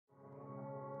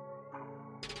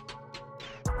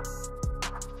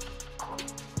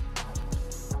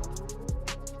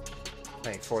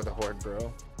Hey, for the horde,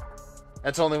 bro.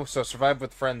 That's only so survive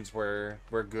with friends where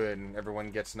we're good and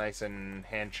everyone gets nice and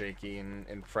handshaky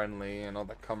and friendly and all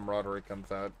that camaraderie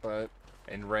comes out, but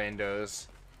in randos.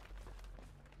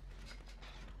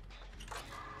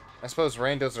 I suppose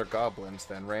randos are goblins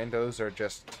then. Randos are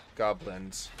just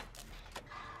goblins.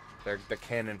 They're the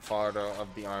cannon fodder of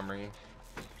the armory.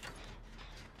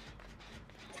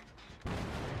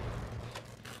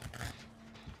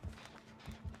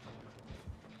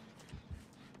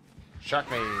 Shock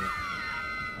me!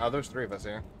 Oh, there's 3 of us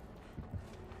here.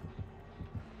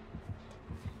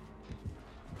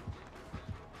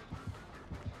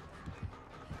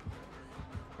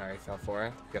 Alright, fell for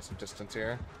it. Got some distance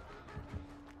here.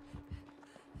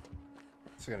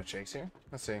 Is he gonna chase here?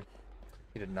 Let's see.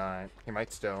 He did not. He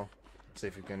might still. Let's see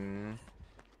if we can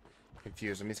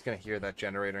confuse him. He's gonna hear that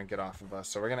generator and get off of us.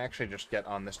 So we're gonna actually just get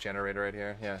on this generator right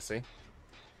here. Yeah, see?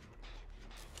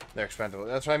 They're expendable.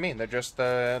 That's what I mean. They're just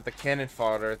the cannon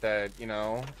fodder that, you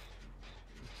know,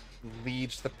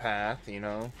 leads the path, you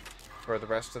know, for the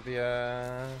rest of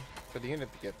the, for the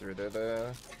unit to get through.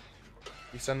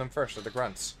 We send them first, they're the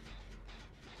grunts.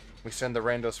 We send the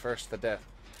randos first to death.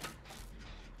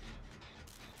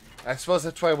 I suppose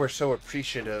that's why we're so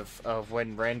appreciative of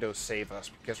when randos save us,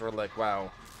 because we're like,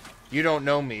 wow, you don't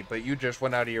know me, but you just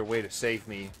went out of your way to save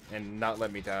me and not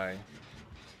let me die.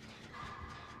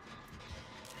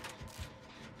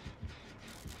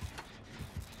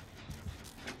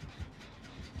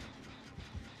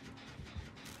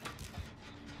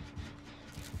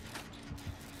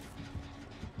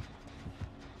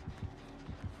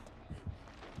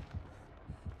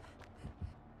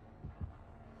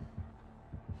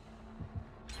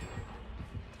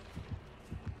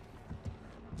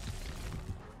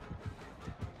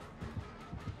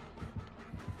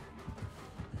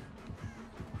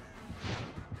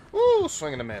 Woo!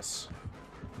 Swing and a miss.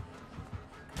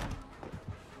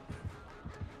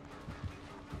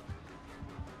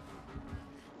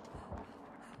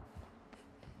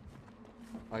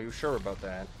 Are you sure about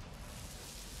that?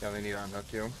 You only need to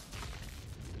unhook you.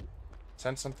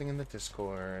 Send something in the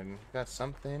Discord. Got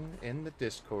something in the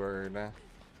Discord.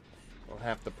 We'll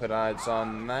have to put odds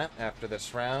on that after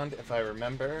this round, if I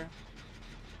remember.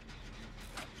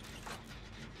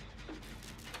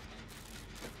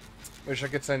 Wish I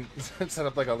could set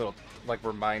up like a little like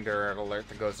reminder alert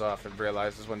that goes off and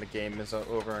realizes when the game is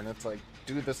over, and it's like,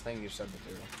 do this thing you said to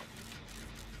do.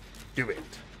 Do it.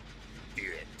 Do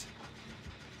it.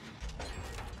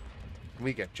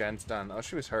 We get Jen's done. Oh,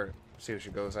 she was hurt. See what she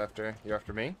goes after. You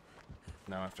after me?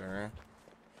 No, after her.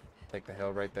 Take the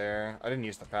hill right there. I didn't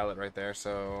use the pallet right there,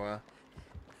 so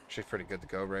she's pretty good to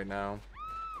go right now.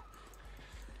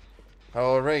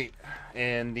 Alright,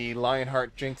 and the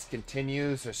Lionheart jinx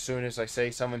continues. As soon as I say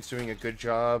someone's doing a good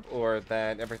job or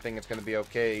that everything is going to be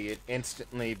okay, it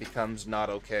instantly becomes not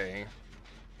okay.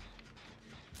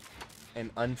 An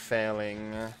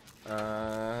unfailing,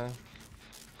 I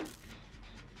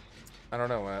don't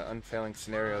know, an unfailing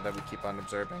scenario that we keep on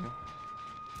observing.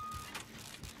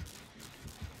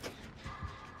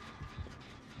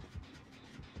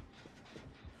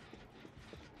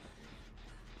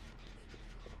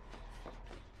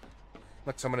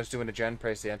 Look, someone is doing a gen.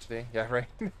 Praise the entity. Yeah, right.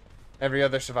 Every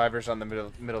other survivor's on the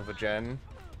middle of a gen.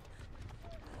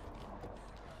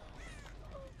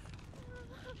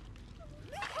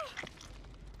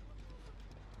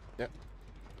 Yep.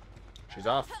 She's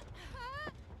off.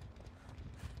 I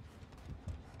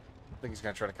think he's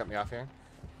gonna try to cut me off here.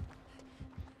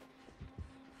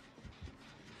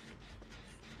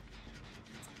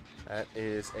 That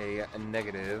is a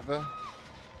negative.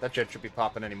 That jet should be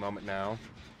popping any moment now.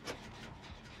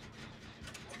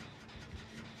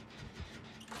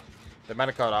 They might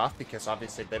have cut off because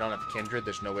obviously they don't have kindred.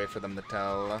 There's no way for them to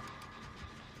tell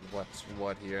what's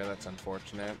what here. That's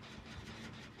unfortunate.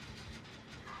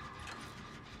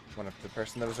 One of the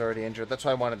person that was already injured. That's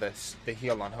why I wanted the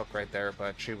heal on hook right there,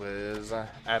 but she was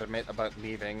adamant about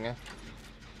leaving.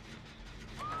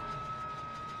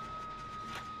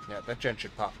 Yeah, that gen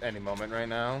should pop any moment right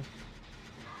now.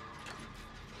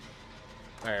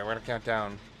 Alright, we're gonna count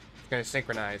down. It's gonna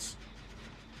synchronize.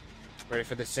 Ready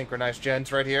for the synchronized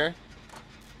gens right here?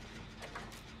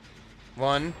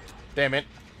 1. Damn it.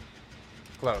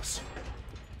 Close.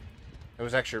 It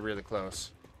was actually really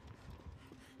close.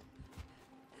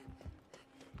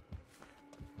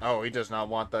 Oh, he does not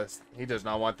want this. He does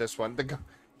not want this one to go.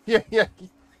 Yeah.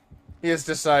 He has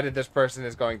decided this person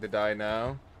is going to die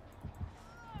now.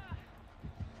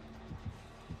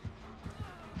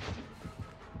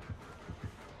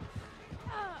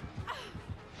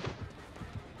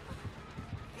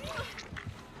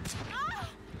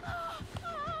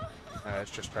 guys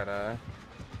just try to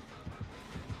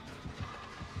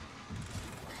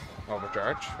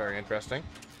overcharge. Very interesting.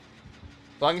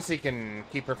 As long as he can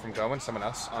keep her from going, someone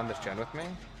else on this gen with me.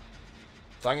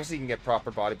 As long as he can get proper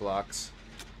body blocks.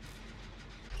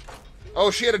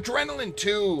 Oh, she had adrenaline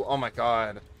too! Oh my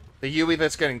god. The Yui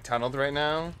that's getting tunneled right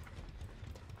now.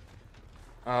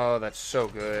 Oh, that's so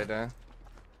good.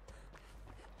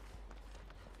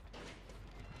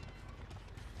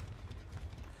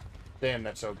 Damn,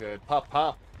 that's so good. Pop,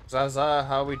 pop. Zaza,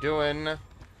 how we doing?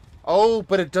 Oh,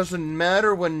 but it doesn't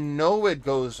matter when NOED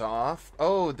goes off.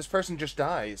 Oh, this person just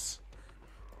dies.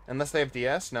 Unless they have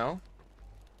DS, no?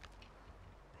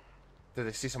 Did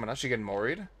they see someone else? You getting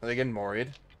moried? Are they getting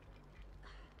moried?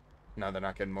 No, they're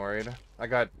not getting moried. I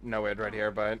got NOED right here,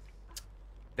 but...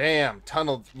 Damn,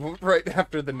 tunneled right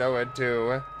after the NOED,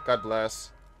 too. God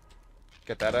bless.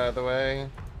 Get that out of the way.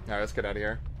 Alright, let's get out of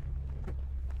here.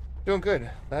 Doing good.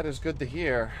 That is good to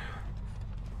hear.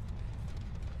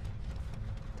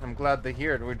 I'm glad to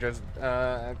hear it. We're just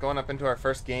going up into our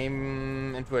first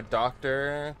game into a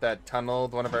doctor that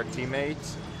tunneled one of our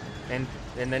teammates. And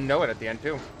then NOED at the end,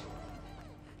 too.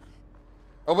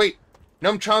 Oh, wait.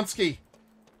 GNOME CHOMPSKI.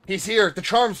 He's here. The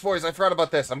Charms boys. I forgot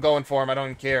about this. I'm going for him. I don't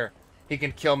even care. He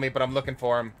can kill me, but I'm looking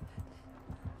for him.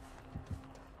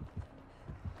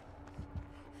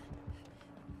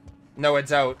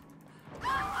 NOED's out.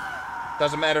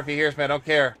 Doesn't matter if he hears me. I don't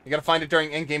care. You gotta find it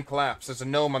during in-game collapse. There's a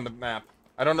gnome on the map.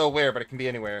 I don't know where, but it can be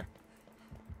anywhere.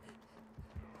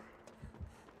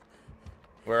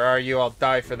 Where are you? I'll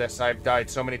die for this. I've died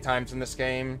so many times in this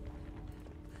game.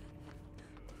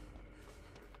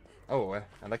 Oh, I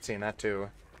like seeing that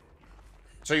too.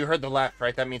 So you heard the laugh,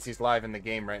 right? That means he's live in the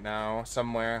game right now.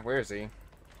 Somewhere. Where is he?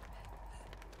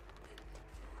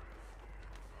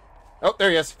 Oh, there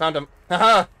he is. Found him.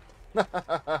 Haha!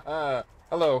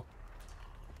 Hello.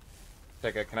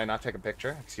 Can I not take a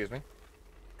picture? Excuse me.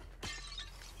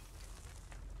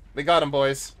 We got him,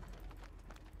 boys.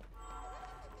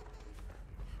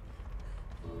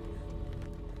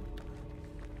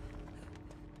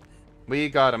 We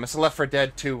got him. It's a Left 4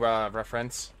 Dead 2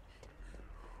 reference.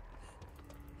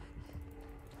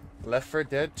 Left 4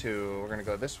 Dead 2. We're gonna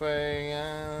go this way.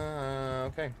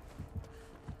 Okay.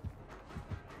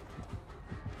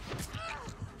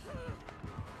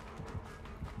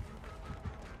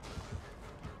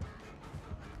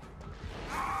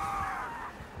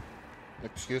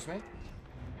 Excuse me?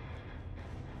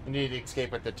 You need to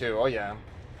escape with the 2. Oh, yeah.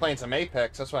 Playing some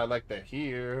Apex. That's what I like to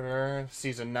hear.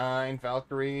 Season 9,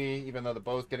 Valkyrie. Even though the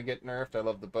bow's gonna get nerfed, I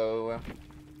love the bow.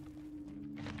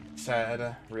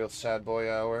 Sad. Real sad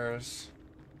boy hours.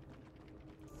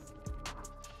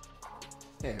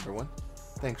 Hey, everyone.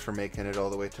 Thanks for making it all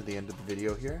the way to the end of the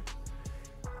video here.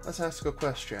 Let's ask a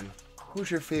question.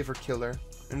 Who's your favorite killer,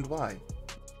 and why?